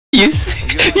Yes. Hey.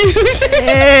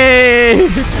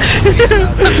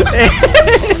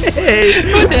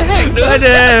 What the heck, bro?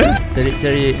 Ada.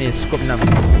 Cari ni skop 6.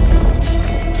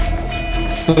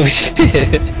 Oh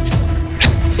shit.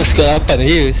 Skop 8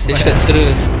 Ayus. Headshot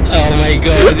terus. Oh my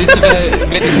god, this is a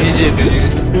bad decision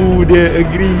Ayus. Dia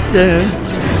aggression.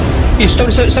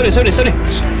 Sorry.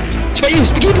 Cepat Ayus,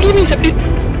 pergi ni siap dia.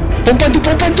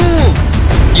 Perempuan tu.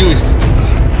 Ayus.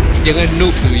 Jangan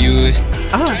noob tu Ayus.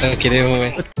 Okay, never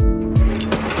mind.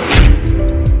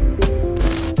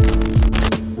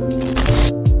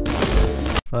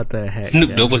 What the heck?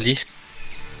 Noob dah polis.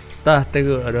 Tah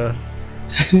teruk dah.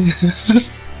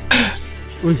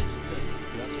 Ui,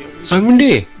 Apa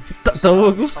benda? tak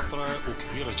tahu aku.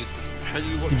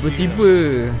 Tiba-tiba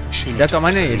dah kat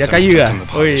mana ni? Dah kaya lah?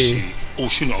 Oi.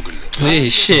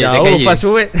 Shit, dah Jauh kaya. fast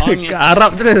forward ke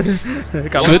Arab terus.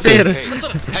 Kat Mesir.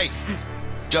 Hey,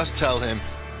 just tell him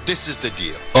this is the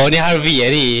deal. Oh, ni Harvey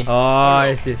ni. Oh,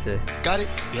 yes. Got it?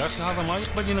 يا اخي هذا ما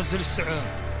يقبل ينزل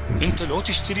السعر. انت لو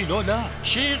تشتري لو لا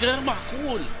شيء غير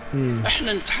معقول.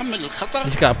 احنا نتحمل الخطر.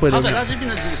 Dia cakap apa tu? هذا لازم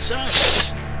ينزل السعر.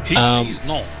 He says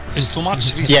no. It's too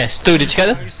much risk. Yes, tu dia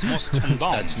cakap tu. Price must come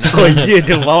down. That's not. Oh iya,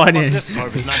 dia bawah ni.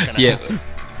 Harvey's not gonna Yeah. happen.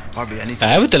 Harvey, I need to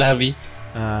Betul lah Harvey.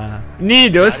 Ni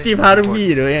tu Steve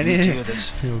Harvey tu yang ni. hear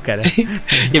this. Bukan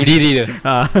Yang berdiri tu.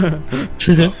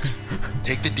 Look,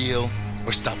 take the deal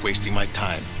or stop wasting my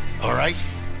time. All right?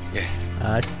 Yeah.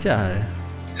 Acah.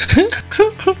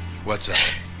 What's up?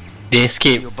 Dia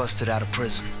escape. You're busted out of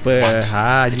prison.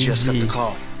 Ha, I just got the GG.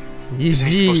 call. Is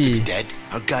he supposed to be GG. dead?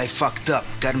 A guy fucked up,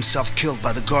 got himself killed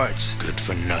by the guards. Good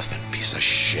for nothing, piece of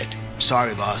shit.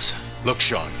 Sorry, boss. Look,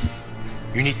 Sean,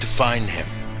 you need to find him.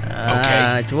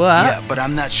 Okay. Cuba. Yeah, but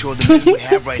I'm not sure the men we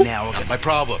have right now are my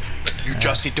problem. You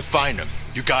just need to find him.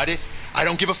 You got it? I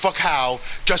don't give a fuck how.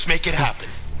 Just make it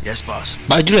happen. Yes, boss.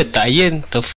 Baju letak iron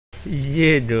tu.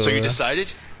 Ya doh. So you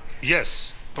decided?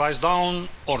 Yes. Price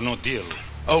down or no deal.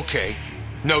 Okay.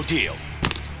 No deal.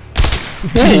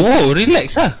 Oh,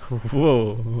 relax lah.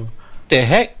 Wow. The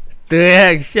heck?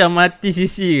 Terhak Syah mati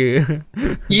sisi ke?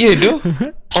 Ya doh.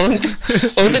 Orang tu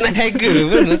nak hacker tu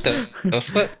kan tak? The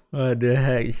fuck? What the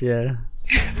heck Syah.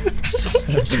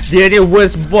 Dia ni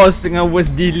worst boss dengan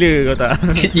worst dealer kau tak?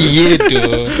 Ya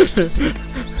doh.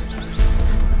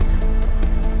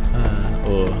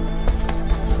 Oh.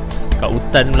 Kat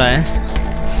hutan pula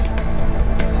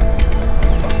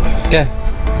Ya.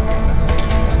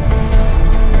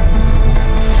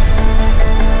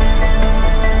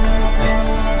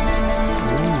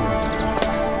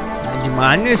 Di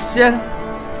mana Syah?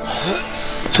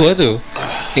 Tu lah tu.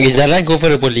 Yang jalan go for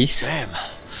the police. Damn.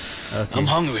 Okay. I'm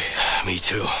hungry. Me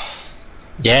too.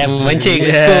 Yeah, mancing.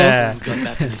 Let's Yeah. We got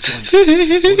back in the joint.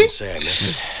 Wouldn't say I miss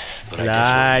it, but I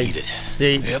definitely need it.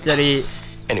 Cari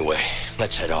Anyway,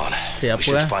 let's head on. Cari We apa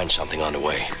should lah? find something on the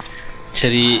way. go.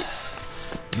 Cari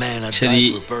Man, I'd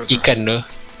cari die for a burger. ikan tu.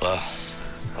 Well,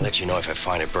 I'll let you know if I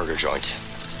find a burger joint.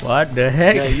 What the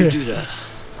heck? Yeah, you do that.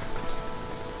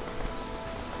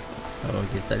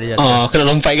 Okay, tak boleh jatuh. Oh, kena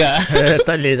lompat ke?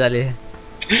 Tak boleh.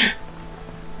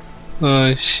 Oh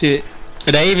shit.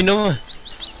 Ada air minum lah.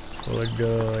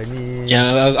 Bodoh ni.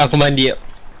 Yang aku mandi.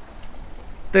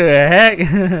 The heck?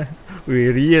 Weh,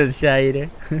 real Syah dia.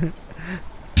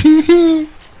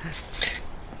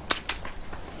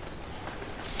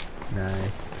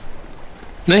 Nice.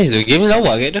 Nice tu. Game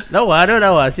lawa ke tu? Lawa.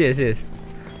 Serius.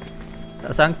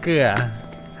 Tak sangka lah.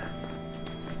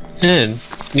 Kan?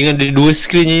 Dengan ada dua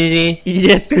screen ni.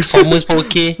 Iya tu. Performance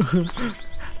 4K.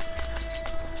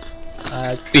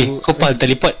 Kau faham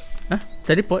teleport? Hah?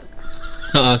 Teleport?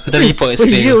 Haa, kau teleport Oh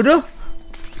screen iya tu. tu.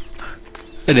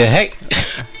 What the heck?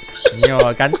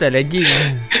 Nyo, kanta lagging.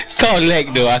 Kau lag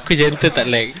tu, aku gentle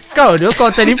tak lag. Kau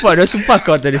teleport tu. Sumpah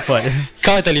kau teleport.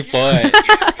 Kau teleport.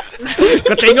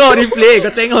 Kau tengok replay.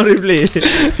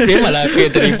 Memanglah aku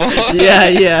yang teleport. Ya.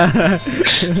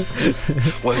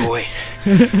 Wait.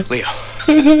 Leo.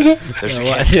 There's a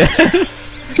Awak camp. dia.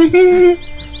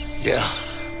 Yeah.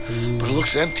 But it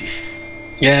looks empty.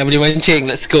 Ya, boleh mancing.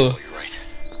 Let's go. You're right.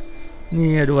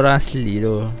 Ni ada orang asli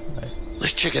tu.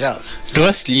 Let's check it out. Dua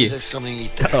asli. There's something to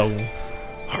eat there. Tahu.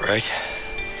 Alright.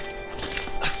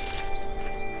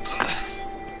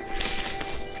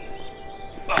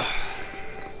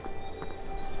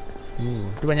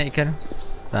 Tu banyak ikan.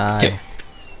 Tak. Okay.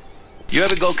 You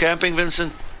ever go camping,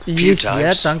 Vincent? Yes, times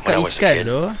ya, when tangkap I was a ikan kid.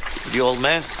 tu. The old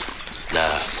man?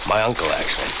 Nah, my uncle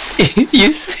actually.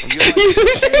 Yes.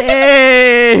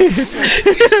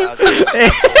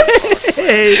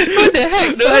 Hey! What the heck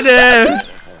tu? Ada.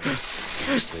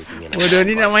 Sleeping in a Bodoh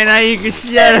ni nak main air ke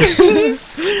sial.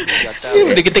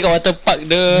 Dia kita kat water park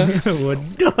tu.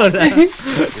 Bodoh lah.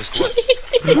 Just what?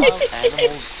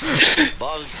 Animals,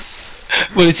 bugs.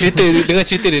 Boleh cerita, dengar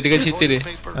cerita dia. Okay.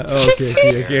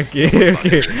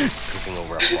 Cooking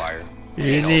over a fire.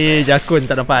 Ini jakun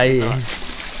tak nampak air.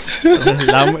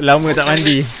 Lama tak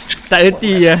mandi. Tak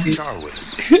erti lah. Charm with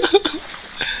it.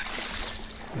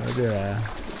 Ada lah.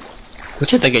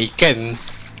 Macam tangkap ikan.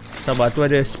 Sabar, tu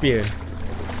ada spear.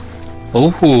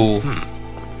 Oh.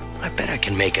 I bet I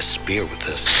can make a spear with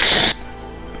this.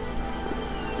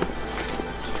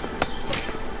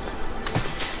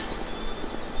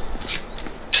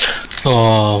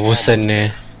 Oh, bosan ni.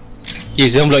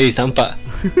 Jangan block Ayus, nampak.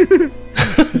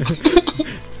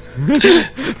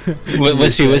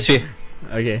 What's fear?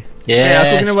 Okay. Yes.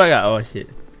 Aku kena buat tak? Oh shit.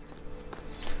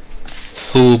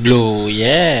 Who blow? I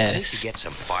need to Yes. get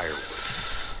some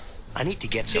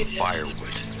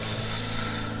firewood.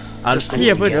 Alt key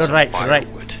apa? Dia right.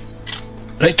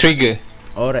 Right trigger.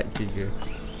 Oh right trigger.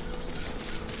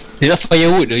 Dia nak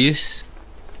firewood though, Ayus.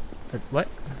 What?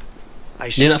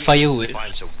 Dia nak firewood.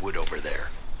 Find some wood over there.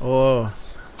 Oh.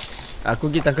 Aku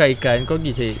pergi tangkap ikan, kau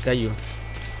pergi cari kayu.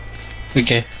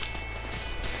 Okay.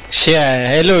 Share.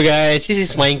 Hello guys, this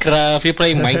is Minecraft. We're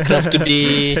playing Minecraft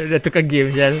today. Dah tukar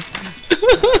game Syal.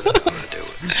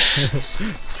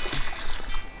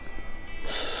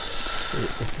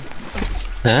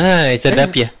 Nice, ada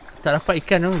api ya? Tak dapat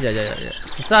ikan tu. Sekejap.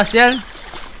 Susah Syal.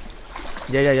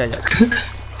 Sekejap.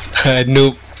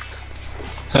 Noob.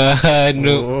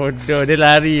 Noob. Bodoh, dia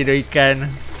lari tu ikan.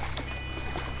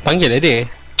 Panggil lah dia.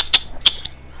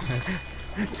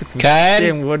 Kan?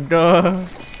 Game bodoh.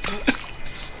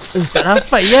 Tak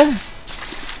dapat ya.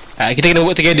 Kita kena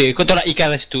buat together. Kau tolak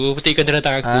ikan lah situ. Betul ikan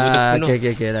terdatang aku.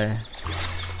 Okay lah.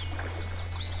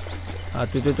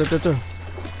 Tu.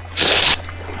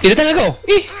 Dia datang kau.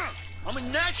 I'm a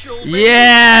natural.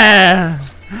 Yeah.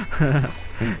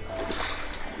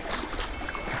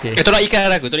 Okay. Tolak ikan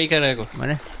aku.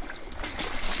 Mana?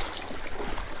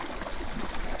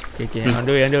 Okay. On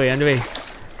the way.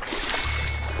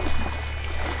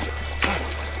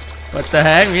 What the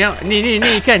heck? Ni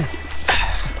ikan.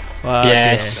 Wah,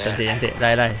 yes. Okay. Cantik.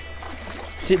 Lai.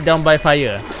 Sit down by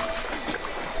fire.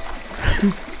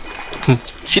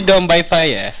 Sit down by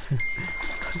fire.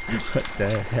 What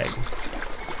the heck?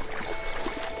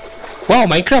 Wow,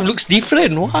 Minecraft looks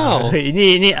different. Wow.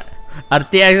 Ini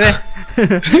RTX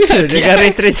Dia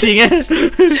ray tracing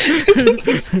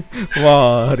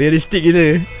Wah, realistik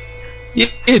gila. Ya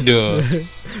doh.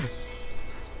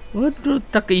 Waduh,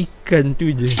 tak ikan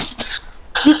tu je.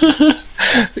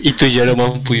 Itu je lah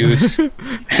mampu Yus.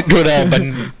 Diorang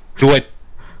bantuan.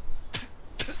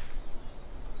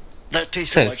 That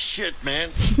tasted like shit, man.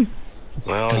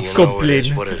 Well, you know, it Complain. is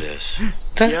what it is.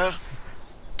 Yeah.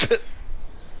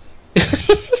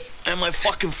 And my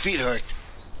fucking feet hurt.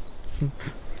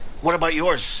 What about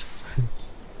yours?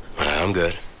 I'm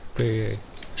good.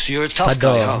 So you're a tough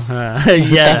guy, huh?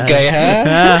 Ya. Tough guy,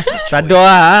 Sador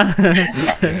lah.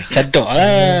 Sador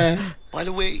lah. By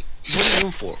the way, what are you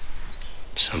in for?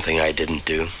 Something I didn't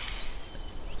do.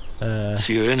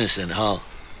 So you're innocent, huh?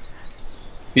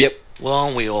 Yep. Well,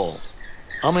 aren't we all?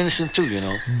 I'm innocent too, you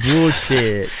know.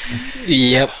 Bullshit.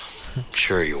 Yep.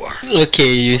 Sure you are.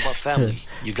 Okay, Yus. What about family?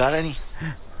 You got any?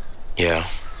 Yeah.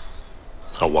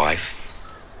 A wife.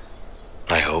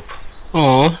 I hope.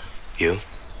 Oh. You?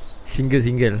 Single.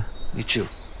 Me too.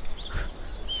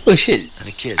 Oh shit. And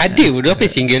a kid. Ada pun apa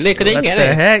single ni? Kau dah What ingat the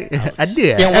lah. heck? Ada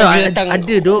lah. Yang orang datang.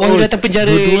 Ada doh. Orang datang penjara.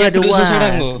 Dua-dua Yang ada duduk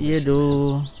seorang tu. Ya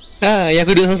doh. Yang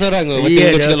aku duduk seorang tu. Betul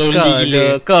kau cakap lonely gila.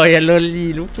 Kau yang lonely.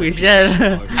 Lupa Syal.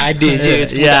 Ada je.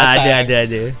 Ya,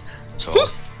 ada. So,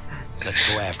 let's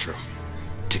go after him.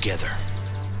 Together.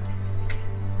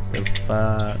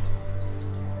 Fuck.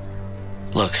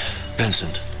 Look,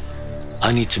 Vincent.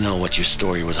 I need to know what your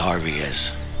story with Harvey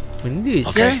is. Benda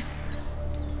Okay?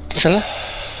 Syal. Salah.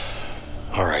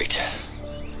 Alright.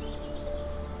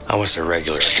 I was a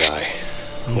regular guy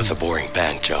with a boring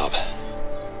bank job.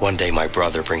 One day my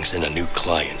brother brings in a new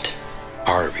client,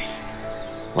 Harvey.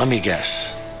 Let me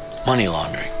guess. Money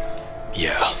laundering.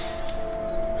 Yeah.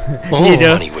 Oh, Ni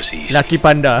dia. Money was easy. Laki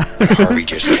panda. Harvey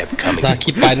just kept coming in Laki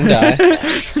with panda.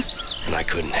 cash, and I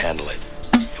couldn't handle it.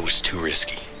 It was too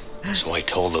risky. So I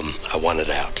told him I wanted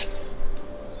out.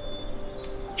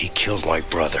 He killed my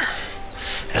brother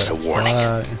as a warning.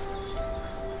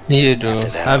 Ya doh.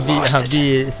 After that, I lost it.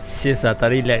 Habis sis lah,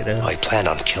 tak relax dah. I planned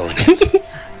on killing him.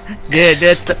 Dia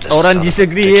But the orang son of a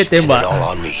disagree bitch dia did tembak. it all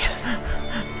on me.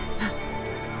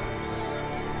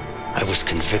 I was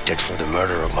convicted for the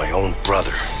murder of my own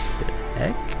brother.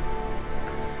 Eh?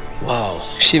 Wow,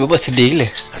 Shit, bapak sedih lah.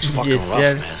 that's fucking Yes, rough,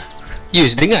 yeah. man.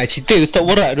 Yus, dengar cerita stop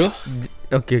borak tu.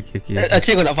 Okay.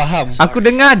 Actually kau nak faham. Aku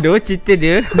dengar tu cerita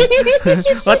dia.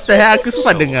 What the hell, aku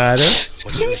sempat dengar tu.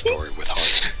 What's your story with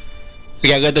Harvey?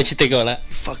 Okay, aku tahu cerita kau lah.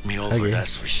 Fuck me over, Okay.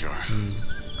 that's for sure.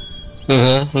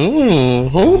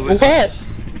 What?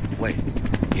 Wait.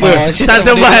 Tak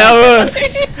sebab apa.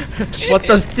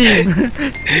 Potong steam.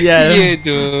 Ya Sial.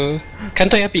 tu.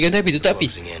 Kantoi api, tutup api.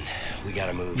 Closing in. We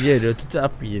gotta move. Ya tu,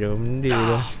 tutup api tu. Benda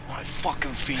tu. My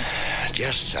fucking feet.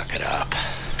 Just suck it up.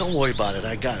 Don't worry about it.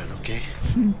 I got it, okay?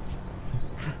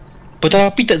 Potong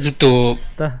api tak tutup.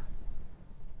 Tak.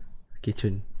 Okay,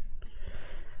 cun.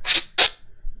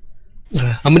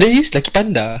 Benda ni lelaki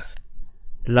panda.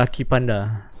 Lelaki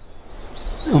panda.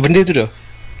 Benda tu dah.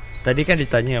 Tadi kan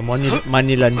ditanya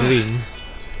money laundering.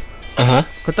 Aha.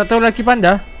 Kau tak tahu lelaki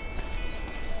panda?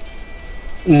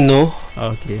 No.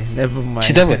 Okay, never mind.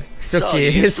 Cerita apa? It's okay,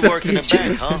 it's okay.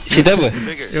 Cerita apa?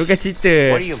 Dia bukan cerita.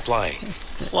 What are you implying?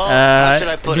 Well, how should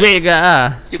I put Duit it? ke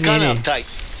ah? You're Ni kind ni. of uptight.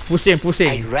 Pusing.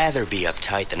 I'd rather be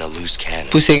uptight than a loose cannon.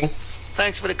 Pusing.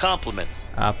 Thanks for the compliment.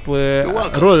 Apa? You're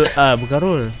welcome. Roll bukan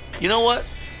roll. You know what?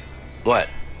 What?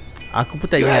 Aku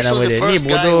pun tak You're ingat nama actually dia. the Ni first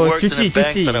guy who bodoh. worked in a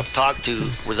bank Cuci. that I've talked to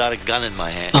without a gun in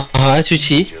my hand.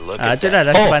 Cuci. Would you look Ah, at tu dah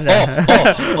that? lelaki panda.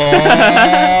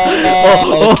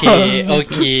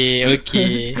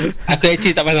 Okay. Aku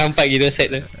actually tak pernah nampak gitu set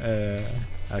tu.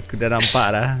 Aku dah nampak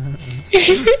dah.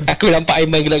 Aku nampak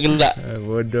Aiman gelak-gelak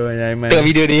Bodohnya Aiman. tengok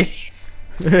video ni.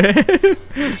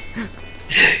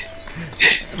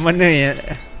 Mana ya?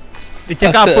 Dia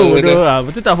cakap apa Asal bodoh? bodoh.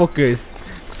 Betul tak fokus?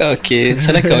 Okay,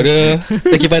 salah kau dah.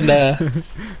 Lelaki panda.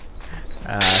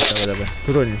 Tak apa.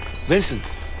 Turun. Vincent,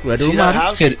 Ada see rumah. that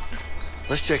house? Ya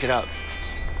Let's check it out.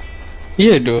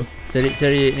 tu.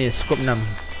 Cari ni skop 6.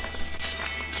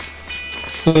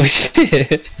 Oh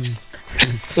shit.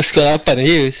 Skor 8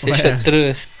 Ayus. Headshot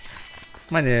terus.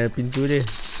 Mana pintu dia?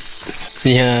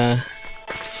 Ya.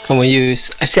 Come on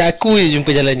Ayus. Asyik aku je jumpa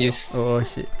jalan Ayus. Oh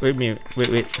shit.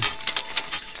 Wait.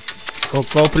 Kau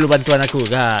perlu bantuan aku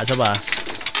ke? Sabar.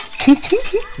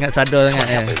 Ingat sadar sangat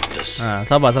Can't help me with this.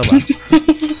 sabar.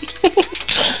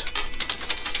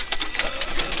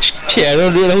 Shit,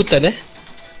 ada duduk dalam hutan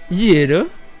Ya tu.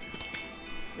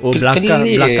 Oh, belakang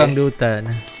Kali ni. dia hutan.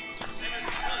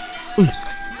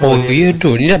 Oh ya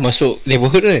tu, ni dah masuk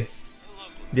neighborhood ke?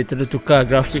 Dia terus tukar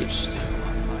grafik.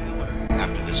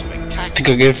 After the spectacular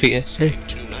Tengok grafik Eh,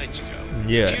 2 nights ago,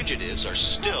 Yeah. fugitives are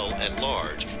still at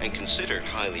large and considered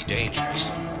highly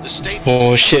dangerous. The state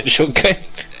Oh shit, shotgun.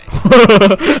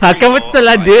 Akan betul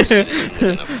lah dia.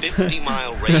 within a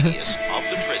 50-mile radius of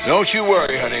the prison. Don't you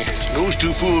worry, honey. Those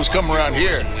two fools come around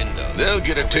here. Windows. They'll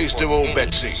get a taste of old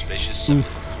Betsy. Suspicious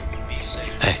be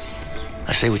safe. Hey,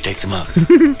 I say we take them out.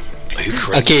 Are you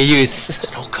crazy? Okay Ayus.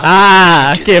 No, come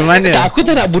on. Okay, Tak, mana? aku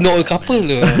tak nak bunuh old couple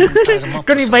tu. Tie them up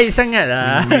Kau ni or baik sangat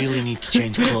lah. something. We really need to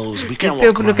change clothes. We can't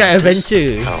Kita walk perlukan around like this.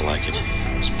 adventure. I don't like it.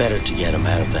 It's better to get them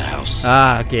out of the house.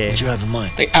 Okay. What you have in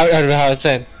mind? Like out of the house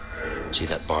kan. See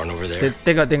that barn over there?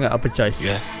 Tengok apa choice.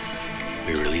 Yeah.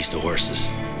 We release the horses.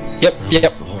 Yep.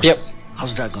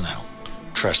 How's that gonna help?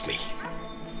 Trust me.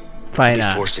 Fine Be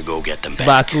lah. forced to go get them Sebab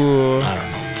back. aku I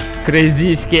don't know, man.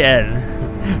 crazy sikit kan.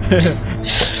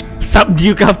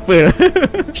 Subdue couple.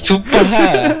 Sumpah ha.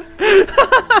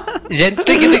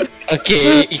 Gentle kita.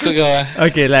 Okay, ikut kau lah.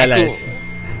 Okay, last.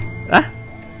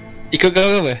 Ikut kau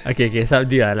apa? Okay,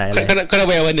 subdue lah, Kau nak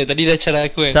bayar mana? Tadi dah cara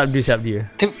aku kan. Subdue.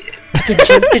 Tapi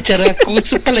gentle cara aku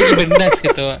sumpah lagi benas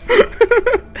kata awak.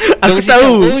 Aku Kau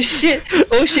tahu. cakap,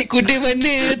 Oh shit, kuda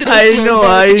mana? Terus I know.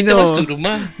 Kita masuk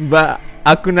rumah. But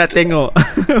aku nak tengok.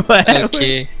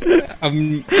 Okay.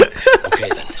 Okay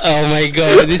then. Oh my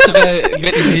god, this is a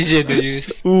bad decision to use.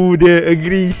 Dia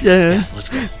agree Syah. Let's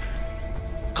go.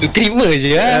 Tu terima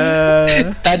je lah.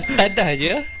 Tadah je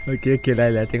lah. Okay,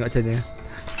 lah tengok macam mana.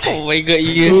 Oh my god,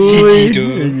 yes, GG tu.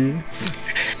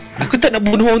 Aku tak nak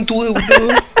bunuh orang tua bodoh.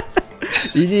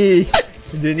 Ini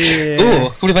dia ni. Oh,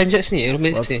 aku boleh panjat sini,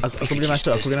 romance ni. Aku boleh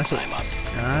masuk, Climb up.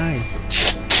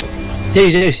 Nice.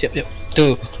 Siap. Tu.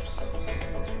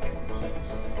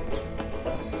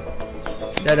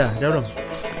 Dah belum.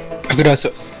 Aku dah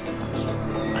masuk.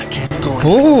 I can't go any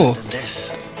Oh. further than this.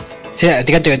 Siap,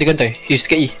 tiga-tiga. Use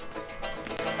dekat E.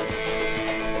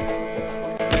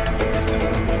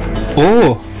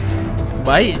 Oh.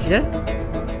 Baik Syah.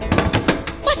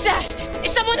 What's that?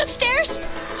 Is someone upstairs?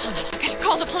 Oh no, I better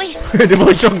call the police. Dia bawa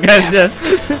shotgun je.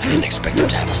 I didn't expect him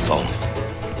to have a phone.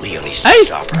 Leo needs to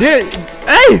stop her. Dia.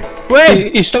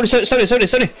 Wait. Sorry.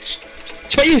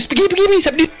 Cepat Use, pergi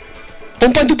Sab dia.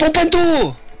 Perempuan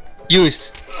tu. Use.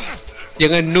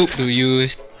 Jangan noob tu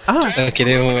Use. Okay,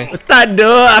 never mind. Tak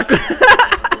ada aku.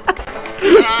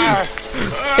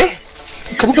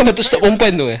 Kamu kan patut stop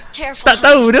perempuan tu Careful. Tak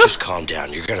tahu dah. Just calm down.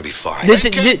 You're gonna be fine.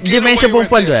 Dia mention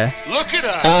perempuan tu Look at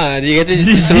us. Dia kata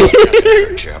suruh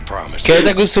Hurt you, I promise. kata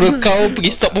aku suruh kau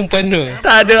pergi stop perempuan tu.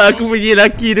 Tak ada, aku pergi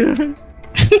lelaki tu.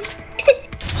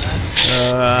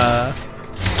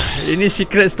 Ini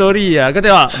secret story lah. Kau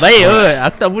tengok. Baik oi,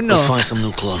 aku tak bunuh. Let's find some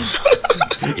new clothes.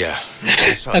 Yeah.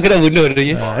 Aku dah bunuh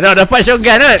dia. Dah dapat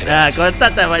shotgun kot. Kau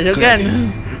tak dapat shotgun.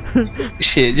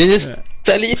 Shit, dia just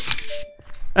tak boleh.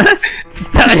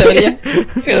 Tak Tak boleh.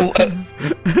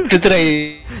 Kita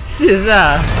try. Serius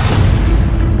lah.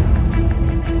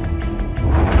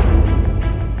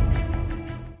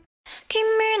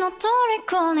 Kimi no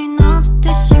toriko ni